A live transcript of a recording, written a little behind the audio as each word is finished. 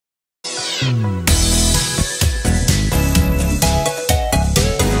This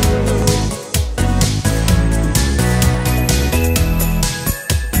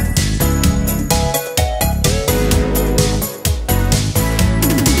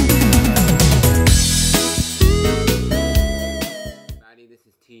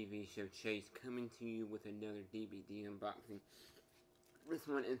is TV Show Chase coming to you with another DVD unboxing. This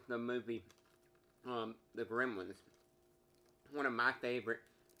one is the movie, The Gremlins. One of my favorite,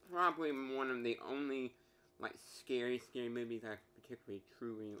 probably one of the only, like, scary movies I particularly,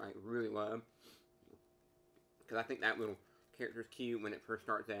 truly, like, really love. Because I think that little character's cute when it first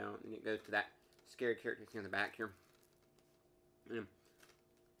starts out, and it goes to that scary character in the back here.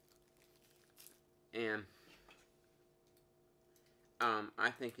 And I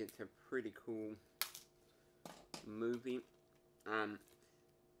think it's a pretty cool movie, and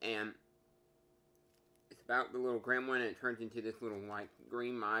it's about the little gremlin, and it turns into this little, like,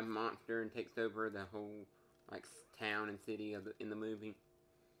 green mime monster and takes over the whole, like, town and city in the movie.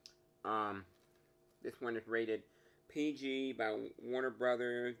 This one is rated PG by Warner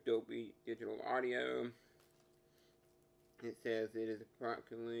Brothers, Dolby Digital Audio. It says it is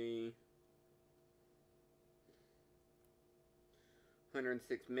approximately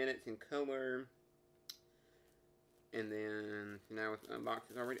 106 minutes in color, and then now it's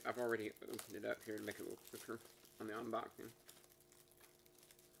unboxed. I've already opened it up here to make it a little quicker on the unboxing.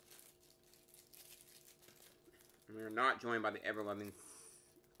 And we're not joined by the ever-loving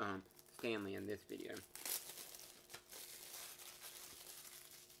Stanley in this video.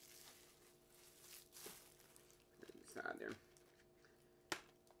 Side there.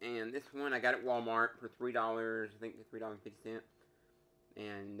 And this one I got at Walmart for $3. I think it's $3.50.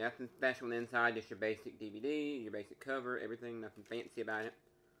 And nothing special inside, just your basic DVD, your basic cover, everything, nothing fancy about it.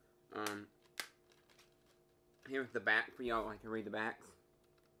 Here's the back for y'all like to read the backs.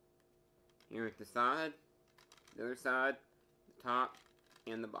 Here's the side, the other side, the top,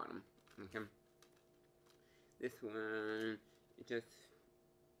 and the bottom. Okay. This one, it just,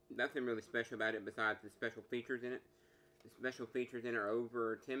 nothing really special about it besides the special features in it. The special features in it are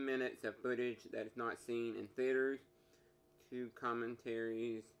over 10 minutes of footage that is not seen in theaters. 2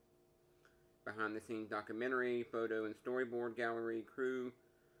 commentaries, behind the scenes documentary, photo and storyboard gallery, crew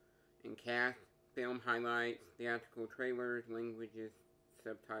and cast, film highlights, theatrical trailers, languages,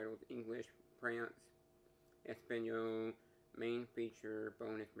 subtitles, English, France, Espanol, main feature,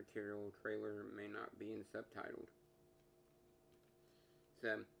 bonus material, trailer may not be in subtitled.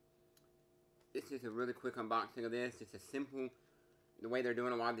 So, this is a really quick unboxing of this. It's a simple, the way they're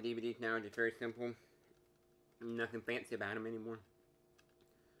doing a lot of the DVDs now is just very simple. Nothing fancy about them anymore.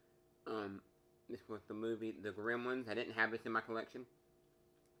 This was the movie The Gremlins. I didn't have this in my collection,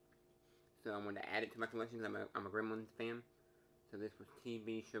 so I wanted to add it to my collection because I'm a Gremlins fan. So this was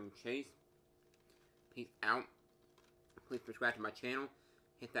TV Show Chase. Peace out. Please subscribe to my channel.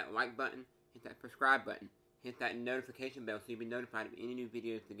 Hit that like button. Hit that subscribe button. Hit that notification bell so you'll be notified of any new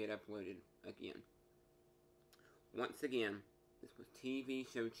videos that get uploaded again. Once again, this was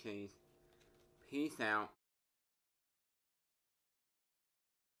TV Show Chase. Peace out.